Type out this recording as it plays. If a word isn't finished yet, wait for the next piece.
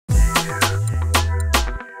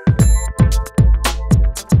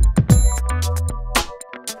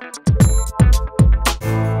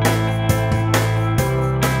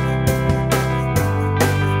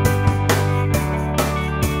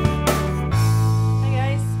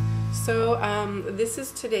This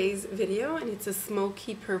is today's video, and it's a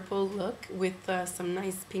smoky purple look with some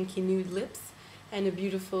nice pinky nude lips and a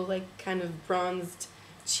beautiful kind of bronzed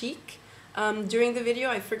cheek. During the video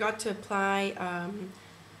I forgot to apply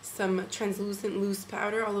some translucent loose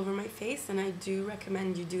powder all over my face, and I do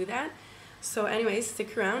recommend you do that. So anyways,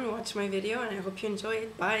 stick around, watch my video, and I hope you enjoy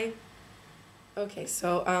it. Bye! Okay,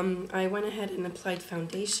 so I went ahead and applied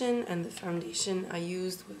foundation, and the foundation I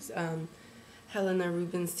used was Helena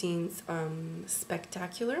Rubinstein's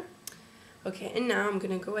Spectacular. Okay, and now I'm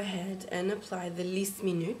going to go ahead and apply the Lisse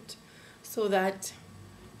Minute so that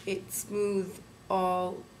it smooths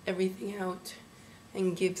everything out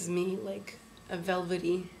and gives me like a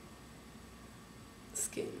velvety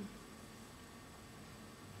skin.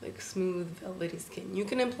 Like smooth, velvety skin. You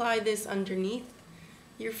can apply this underneath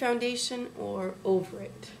your foundation or over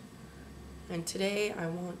it. And today I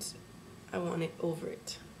want it over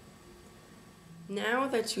it. Now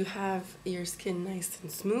that you have your skin nice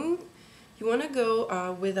and smooth, you want to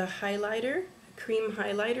go with a highlighter, a cream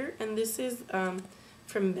highlighter, and this is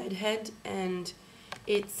from Bedhead, and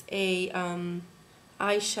it's a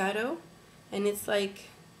eyeshadow, and it's like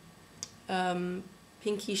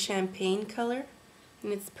pinky champagne color,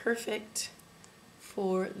 and it's perfect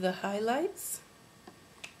for the highlights.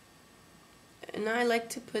 And I like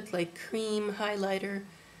to put like cream highlighter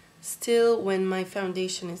still when my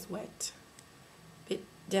foundation is wet. Bit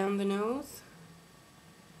down the nose.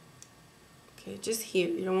 Okay, just here.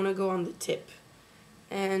 You don't want to go on the tip.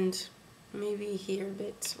 And maybe here a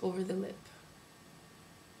bit over the lip.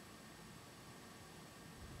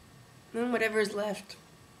 Then whatever's left,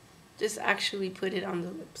 just actually put it on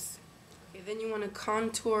the lips. Okay, then you want to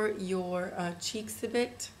contour your cheeks a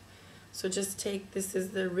bit. So just take, this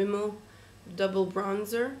is the Rimmel double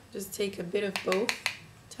bronzer. Just take a bit of both,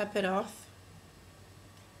 tap it off,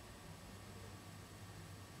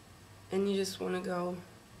 and you just want to go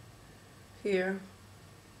here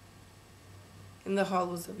in the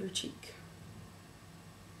hollows of your cheek.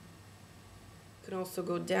 You can also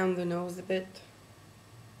go down the nose a bit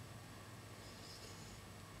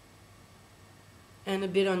and a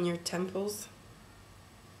bit on your temples.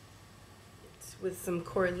 It's with some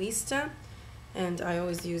coralista, and I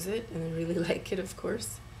always use it, and I really like it, of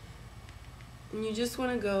course. And you just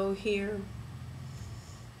want to go here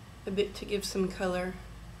a bit to give some color.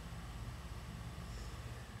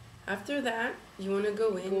 After that, you want to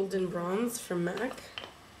go in Golden Bronze from MAC,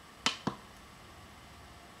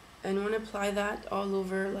 and you want to apply that all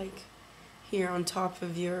over, like here on top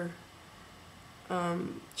of your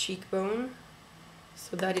cheekbone,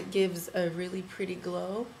 so that it gives a really pretty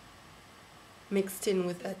glow. Mixed in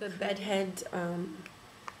with the Bedhead,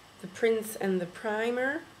 the Prince and the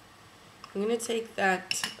Primer. I'm going to take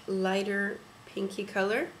that lighter pinky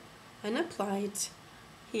color and apply it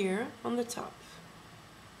here on the top.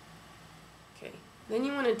 Okay, then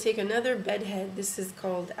you want to take another Bedhead. This is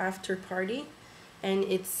called After Party, and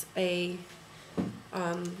it's a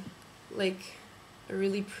like a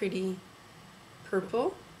really pretty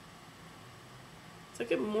purple. It's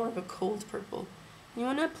like more of a cold purple. You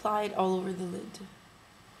want to apply it all over the lid,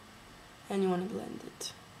 and you want to blend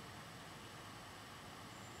it.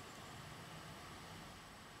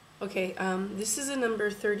 Okay, this is a number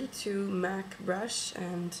 32 MAC brush,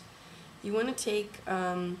 and you want to take,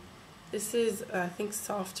 this is I think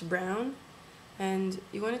soft brown, and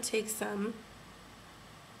you want to take some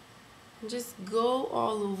and just go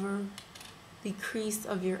all over the crease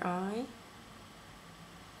of your eye,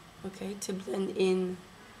 okay, to blend in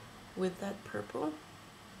with that purple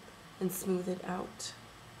and smooth it out.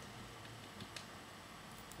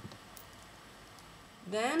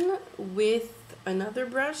 Then with another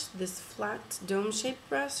brush, this flat dome-shaped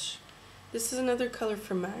brush, this is another color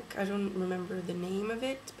from MAC. I don't remember the name of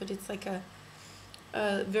it, but it's like a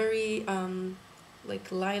very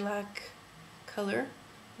like lilac color,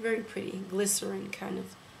 very pretty, glycerin kind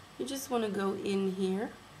of. You just want to go in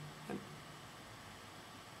here.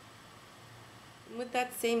 With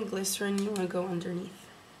that same glycerin, you want to go underneath.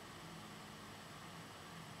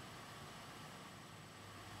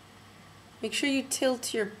 Make sure you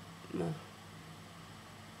tilt your...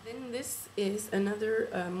 Then this is another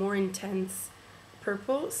more intense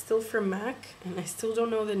purple, still from MAC, and I still don't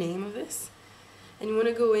know the name of this. And you want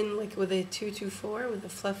to go in like with a 224 with a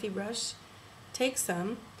fluffy brush. Take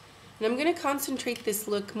some, and I'm going to concentrate this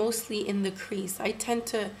look mostly in the crease. I tend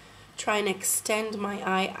to try and extend my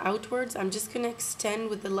eye outwards. I'm just going to extend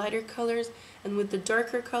with the lighter colors, and with the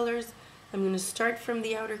darker colors I'm going to start from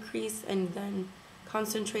the outer crease and then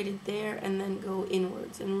concentrate it there and then go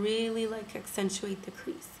inwards and really like accentuate the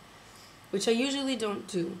crease, which I usually don't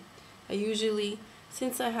do. I usually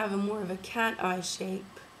since I have more of a cat eye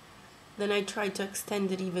shape, then I tried to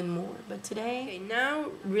extend it even more. But today, okay,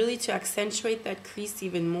 now really to accentuate that crease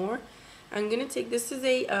even more, I'm gonna take, this is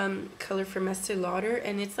a color from Estée Lauder,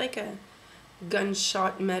 and it's like a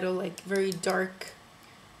gunshot metal, like very dark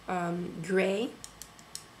gray.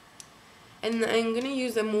 And I'm gonna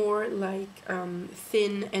use a more like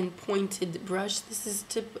thin and pointed brush. This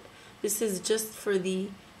is just for the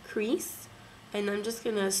crease, and I'm just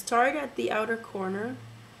gonna start at the outer corner,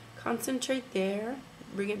 concentrate there,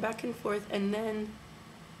 bring it back and forth, and then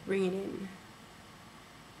bring it in.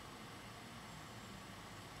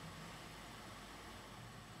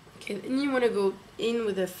 Okay, then you want to go in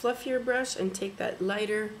with a fluffier brush and take that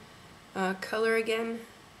lighter color again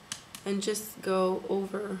and just go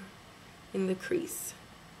over in the crease.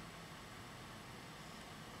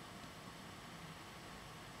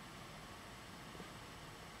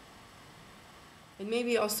 And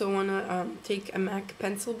maybe also want to take a MAC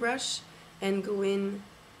pencil brush and go in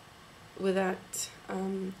with that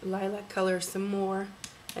lilac color some more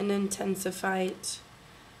and intensify it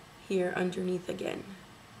here underneath again.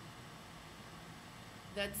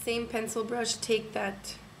 That same pencil brush, take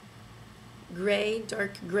that gray,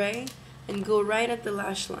 dark gray, and go right at the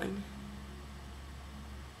lash line.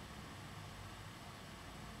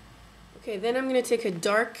 Okay, then I'm going to take a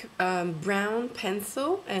dark brown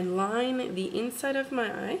pencil and line the inside of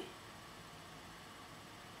my eye.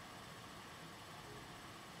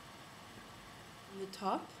 The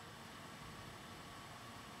top.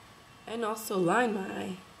 And also line my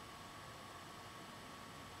eye.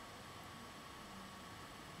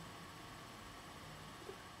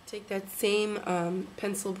 Take that same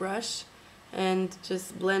pencil brush and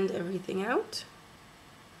just blend everything out.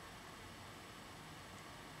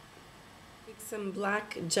 Take some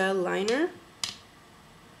black gel liner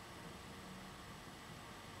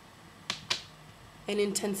and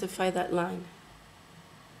intensify that line.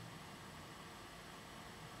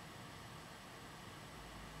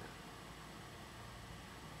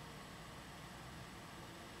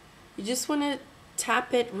 You just want to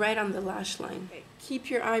tap it right on the lash line. Okay.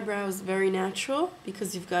 Keep your eyebrows very natural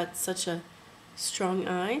because you've got such a strong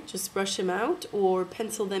eye. Just brush them out or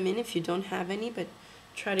pencil them in if you don't have any, but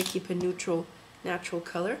try to keep a neutral, natural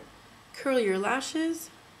color. Curl your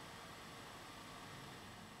lashes.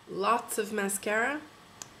 Lots of mascara.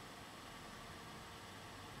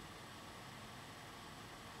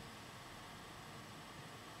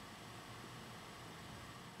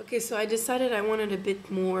 Okay, so I decided I wanted a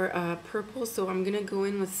bit more purple, so I'm gonna go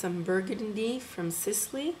in with some burgundy from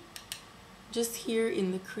Sisley, just here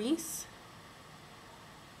in the crease,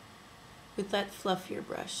 with that fluffier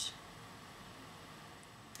brush.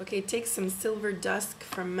 Okay, take some silver dusk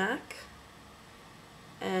from MAC,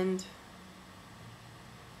 and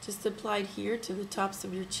just apply it here to the tops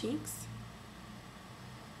of your cheeks.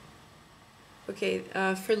 Okay,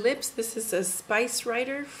 for lips, this is a Spice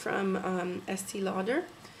Writer from Estée Lauder.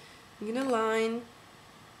 I'm going to line,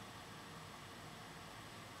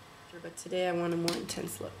 but today I want a more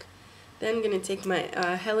intense look. Then I'm going to take my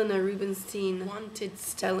Helena Rubinstein Wanted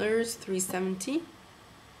Stellars 370.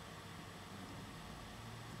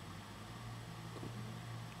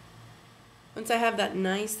 Once I have that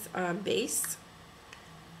nice base,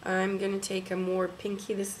 I'm going to take a more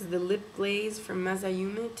pinky, this is the Lip Glaze from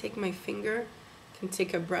Mazayume. Take my finger, can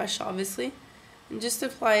take a brush obviously, and just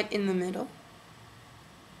apply it in the middle.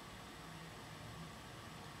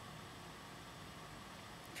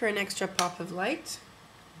 For an extra pop of light.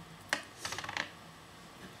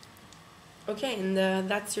 Okay, and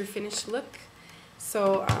that's your finished look.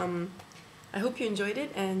 So I hope you enjoyed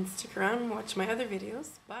it, and stick around and watch my other videos.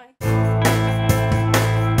 Bye!